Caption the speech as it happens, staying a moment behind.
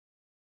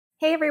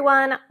Hey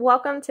everyone,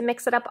 welcome to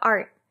Mix It Up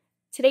Art.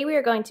 Today we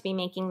are going to be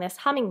making this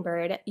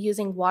hummingbird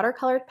using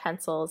watercolored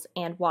pencils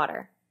and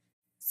water.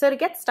 So to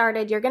get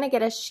started, you're going to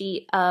get a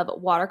sheet of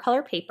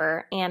watercolor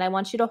paper, and I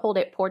want you to hold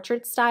it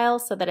portrait style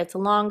so that it's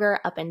longer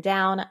up and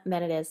down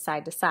than it is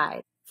side to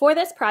side. For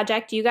this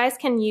project, you guys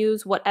can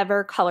use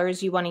whatever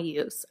colors you want to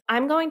use.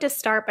 I'm going to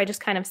start by just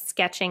kind of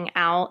sketching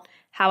out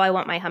how I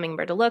want my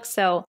hummingbird to look.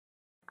 So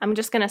I'm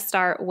just going to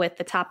start with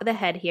the top of the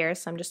head here.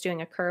 So I'm just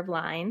doing a curved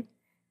line.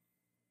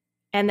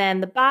 And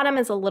then the bottom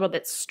is a little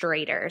bit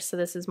straighter, so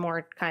this is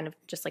more kind of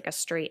just like a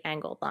straight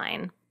angled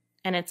line,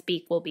 and its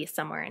beak will be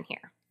somewhere in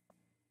here.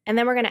 And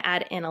then we're going to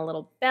add in a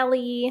little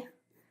belly,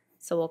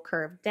 so we'll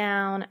curve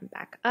down and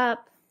back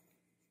up.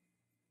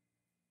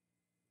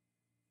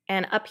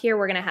 And up here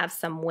we're going to have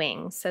some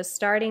wings. So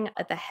starting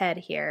at the head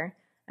here,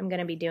 I'm going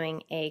to be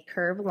doing a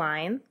curved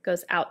line,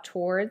 goes out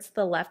towards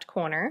the left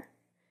corner.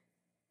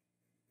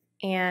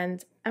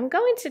 And I'm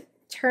going to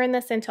turn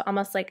this into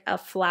almost like a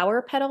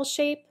flower petal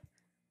shape.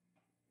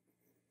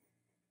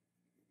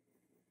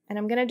 And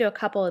I'm going to do a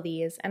couple of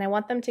these, and I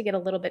want them to get a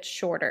little bit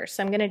shorter.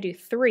 So I'm going to do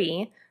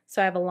 3. So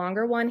I have a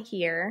longer one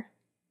here,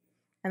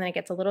 and then it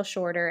gets a little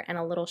shorter and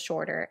a little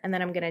shorter. And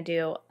then I'm going to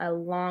do a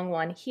long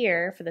one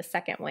here for the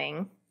second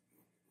wing.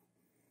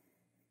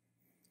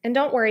 And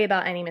don't worry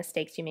about any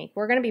mistakes you make.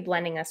 We're going to be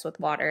blending this with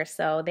water,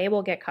 so they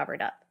will get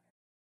covered up.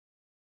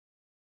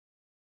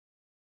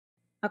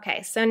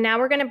 Okay, so now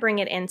we're going to bring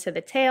it into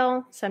the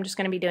tail. So I'm just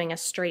going to be doing a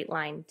straight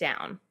line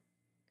down.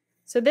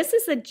 So this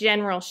is the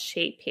general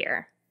shape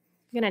here.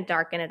 I'm going to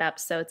darken it up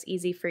so it's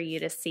easy for you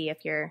to see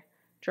if you're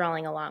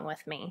drawing along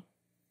with me.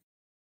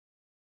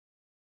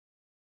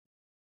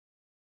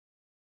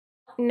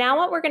 Now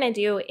what we're going to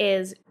do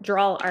is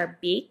draw our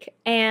beak,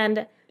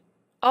 and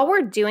all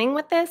we're doing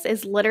with this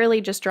is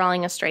literally just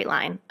drawing a straight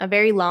line, a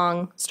very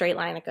long straight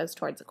line that goes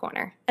towards the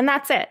corner, and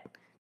that's it.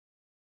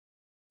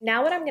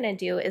 Now what I'm going to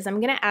do is I'm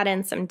going to add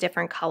in some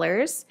different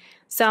colors.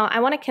 So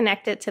I want to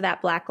connect it to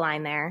that black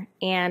line there,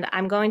 and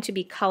I'm going to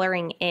be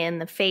coloring in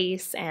the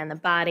face and the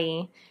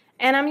body.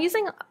 And I'm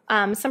using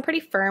some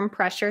pretty firm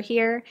pressure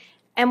here.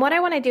 And what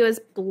I want to do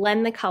is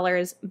blend the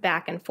colors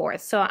back and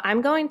forth. So I'm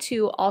going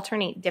to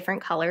alternate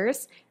different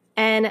colors.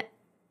 And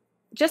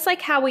just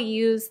like how we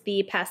use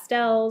the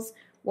pastels,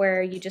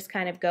 where you just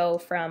kind of go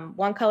from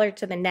one color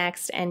to the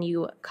next and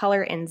you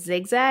color in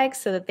zigzags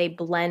so that they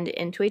blend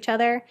into each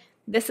other,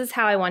 this is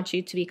how I want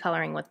you to be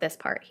coloring with this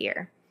part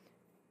here.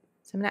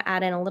 So I'm going to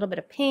add in a little bit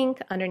of pink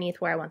underneath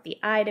where I want the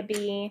eye to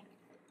be.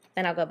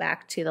 Then I'll go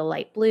back to the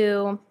light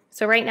blue.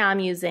 So right now I'm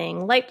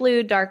using light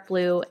blue, dark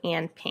blue,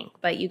 and pink,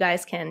 but you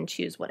guys can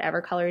choose whatever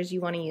colors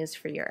you want to use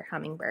for your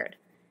hummingbird.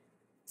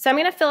 So I'm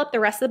going to fill up the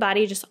rest of the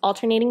body just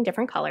alternating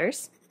different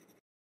colors.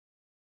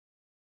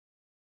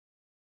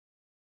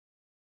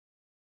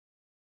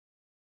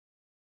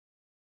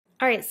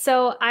 All right,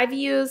 so I've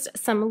used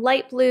some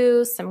light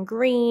blue, some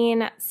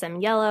green,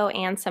 some yellow,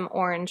 and some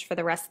orange for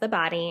the rest of the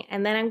body,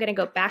 and then I'm going to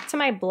go back to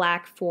my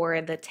black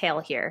for the tail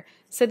here.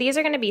 So these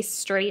are going to be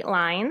straight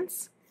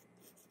lines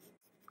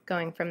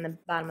going from the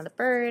bottom of the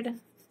bird,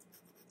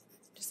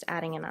 just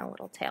adding in a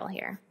little tail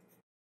here.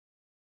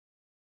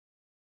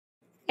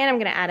 And I'm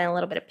going to add in a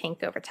little bit of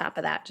pink over top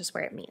of that, just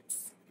where it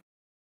meets.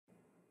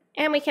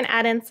 And we can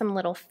add in some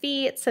little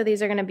feet, so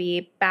these are going to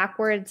be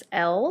backwards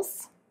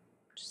L's.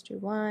 Just do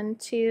 1,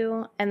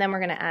 2, and then we're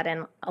going to add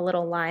in a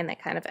little line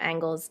that kind of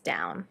angles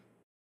down.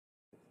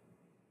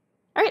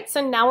 All right,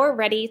 so now we're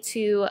ready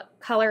to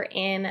color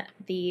in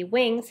the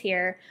wings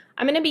here.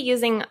 I'm going to be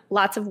using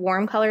lots of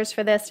warm colors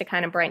for this to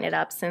kind of brighten it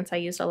up, since I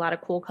used a lot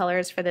of cool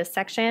colors for this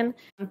section,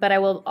 but I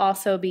will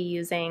also be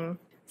using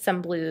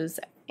some blues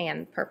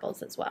and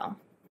purples as well.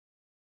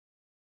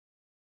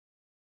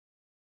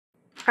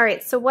 All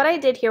right, so what I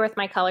did here with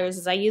my colors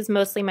is I used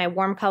mostly my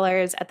warm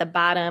colors at the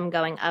bottom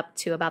going up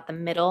to about the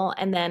middle,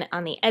 and then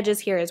on the edges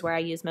here is where I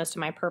use most of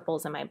my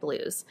purples and my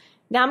blues.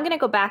 Now I'm going to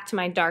go back to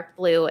my dark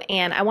blue,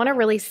 and I want to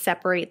really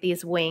separate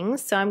these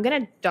wings, so I'm going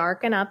to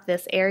darken up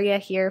this area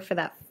here for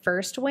that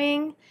first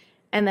wing,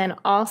 and then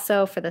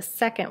also for the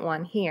second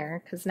one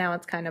here, because now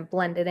it's kind of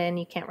blended in.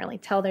 You can't really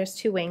tell there's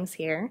 2 wings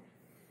here.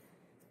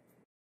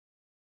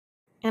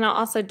 And I'll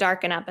also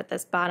darken up at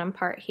this bottom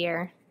part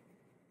here,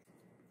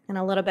 and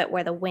a little bit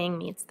where the wing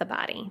meets the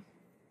body.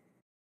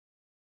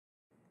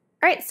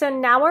 All right, so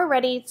now we're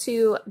ready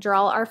to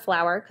draw our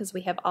flower because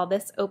we have all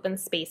this open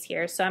space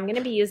here. So I'm going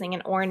to be using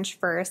an orange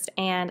first,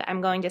 and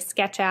I'm going to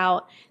sketch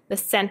out the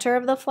center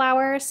of the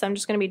flower. So I'm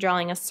just going to be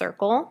drawing a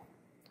circle.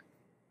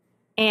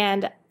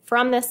 And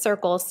from this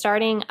circle,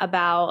 starting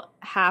about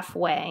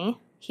halfway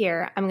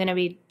here, I'm going to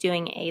be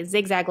doing a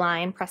zigzag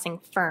line, pressing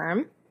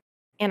firm.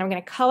 And I'm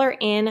going to color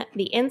in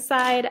the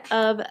inside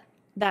of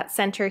that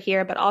center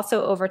here, but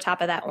also over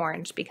top of that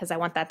orange because I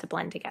want that to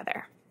blend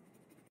together.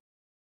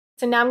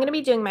 So now I'm going to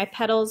be doing my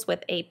petals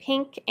with a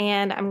pink,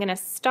 and I'm going to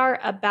start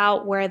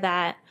about where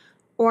that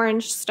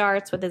orange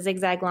starts with a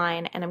zigzag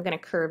line, and I'm going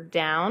to curve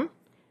down,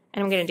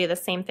 and I'm going to do the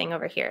same thing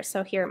over here.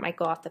 So here it might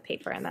go off the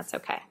paper, and that's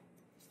okay.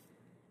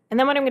 And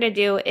then what I'm going to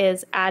do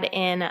is add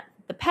in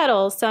the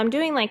petals. So I'm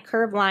doing like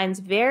curved lines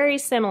very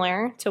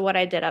similar to what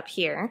I did up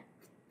here.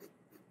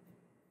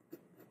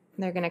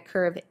 They're going to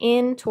curve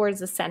in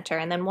towards the center,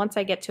 and then once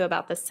I get to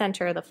about the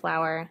center of the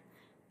flower,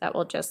 that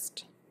will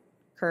just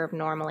curve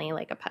normally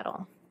like a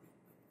petal.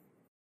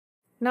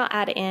 And I'll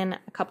add in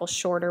a couple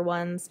shorter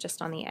ones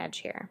just on the edge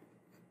here.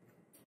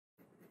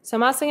 So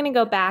I'm also going to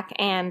go back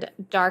and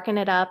darken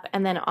it up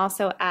and then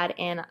also add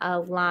in a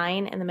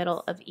line in the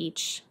middle of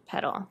each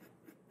petal.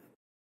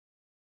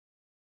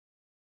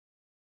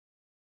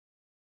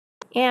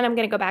 And I'm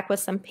going to go back with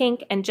some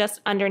pink, and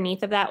just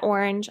underneath of that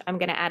orange, I'm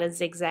going to add a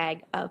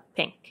zigzag of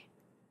pink.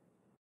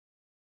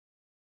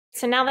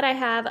 So now that I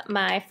have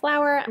my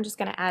flower, I'm just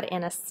going to add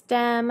in a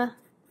stem.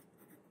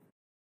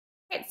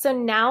 Okay, so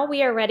now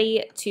we are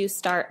ready to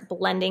start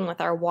blending with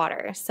our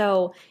water.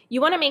 So you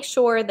want to make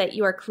sure that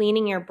you are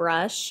cleaning your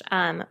brush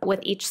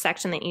with each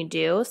section that you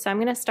do. So I'm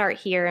going to start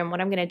here, and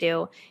what I'm going to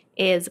do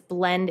is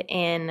blend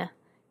in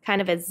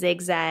kind of a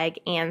zigzag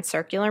and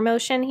circular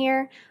motion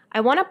here. I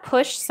want to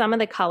push some of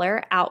the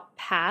color out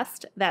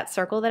past that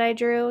circle that I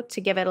drew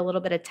to give it a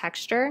little bit of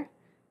texture.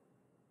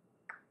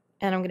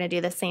 And I'm going to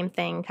do the same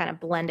thing, kind of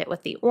blend it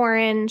with the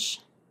orange.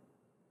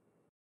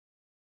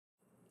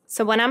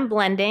 So when I'm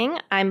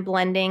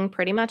blending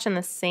pretty much in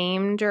the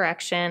same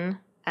direction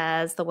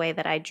as the way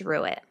that I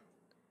drew it.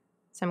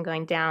 So I'm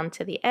going down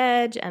to the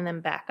edge and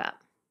then back up.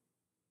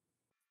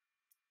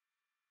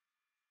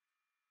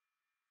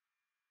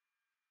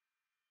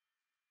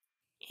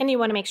 And you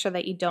want to make sure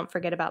that you don't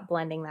forget about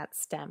blending that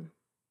stem.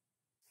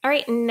 All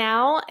right,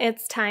 now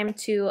it's time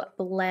to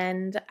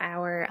blend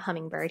our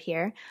hummingbird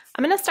here.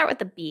 I'm going to start with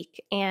the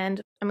beak, and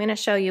I'm going to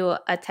show you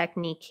a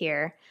technique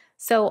here.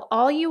 So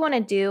all you want to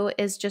do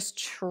is just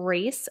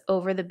trace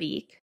over the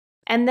beak.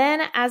 And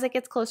then as it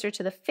gets closer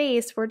to the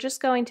face, we're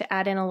just going to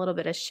add in a little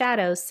bit of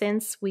shadow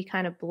since we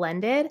kind of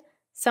blended.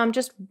 So I'm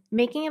just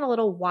making it a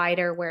little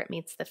wider where it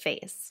meets the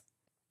face.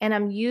 And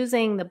I'm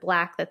using the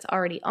black that's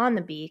already on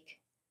the beak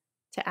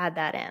to add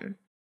that in.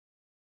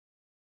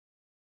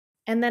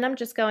 And then I'm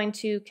just going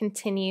to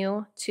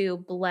continue to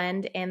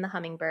blend in the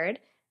hummingbird,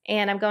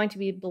 and I'm going to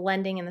be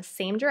blending in the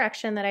same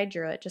direction that I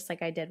drew it, just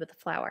like I did with the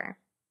flower.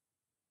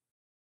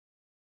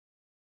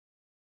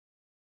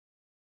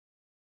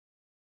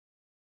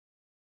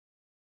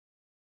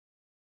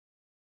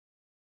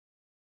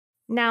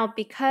 Now,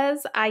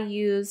 because I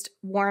used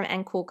warm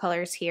and cool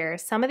colors here,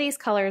 some of these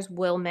colors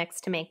will mix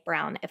to make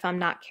brown if I'm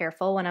not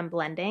careful when I'm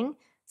blending.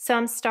 So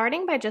I'm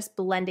starting by just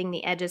blending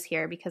the edges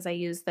here because I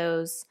use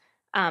those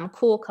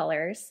cool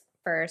colors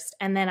first,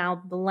 and then I'll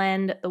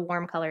blend the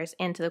warm colors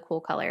into the cool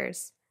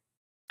colors.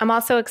 I'm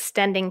also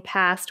extending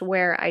past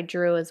where I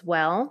drew as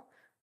well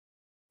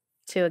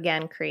to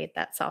again create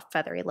that soft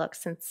feathery look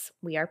since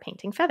we are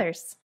painting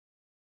feathers.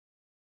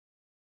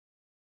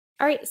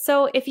 All right,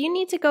 so if you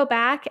need to go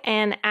back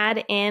and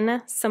add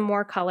in some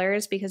more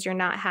colors because you're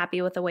not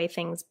happy with the way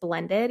things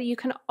blended, you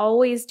can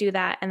always do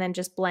that and then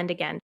just blend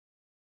again.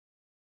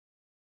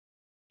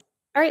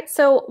 All right,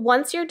 so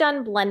once you're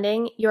done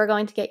blending, you're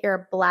going to get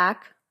your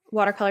black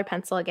watercolor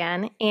pencil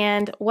again.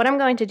 And what I'm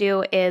going to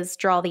do is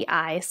draw the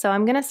eye. So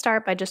I'm going to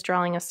start by just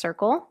drawing a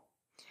circle.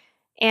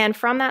 And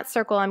from that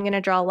circle, I'm going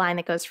to draw a line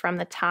that goes from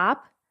the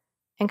top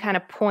and kind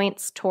of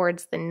points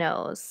towards the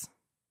nose.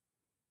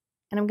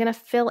 And I'm going to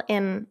fill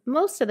in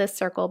most of this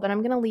circle, but I'm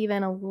going to leave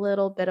in a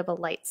little bit of a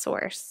light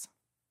source.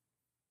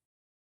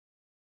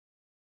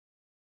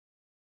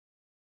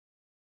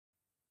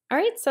 All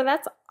right, so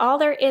that's all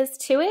there is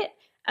to it.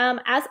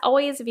 As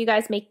always, if you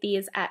guys make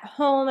these at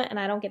home and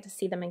I don't get to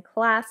see them in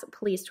class,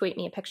 please tweet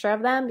me a picture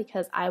of them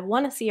because I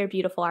want to see your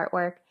beautiful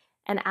artwork.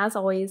 And as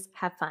always,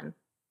 have fun.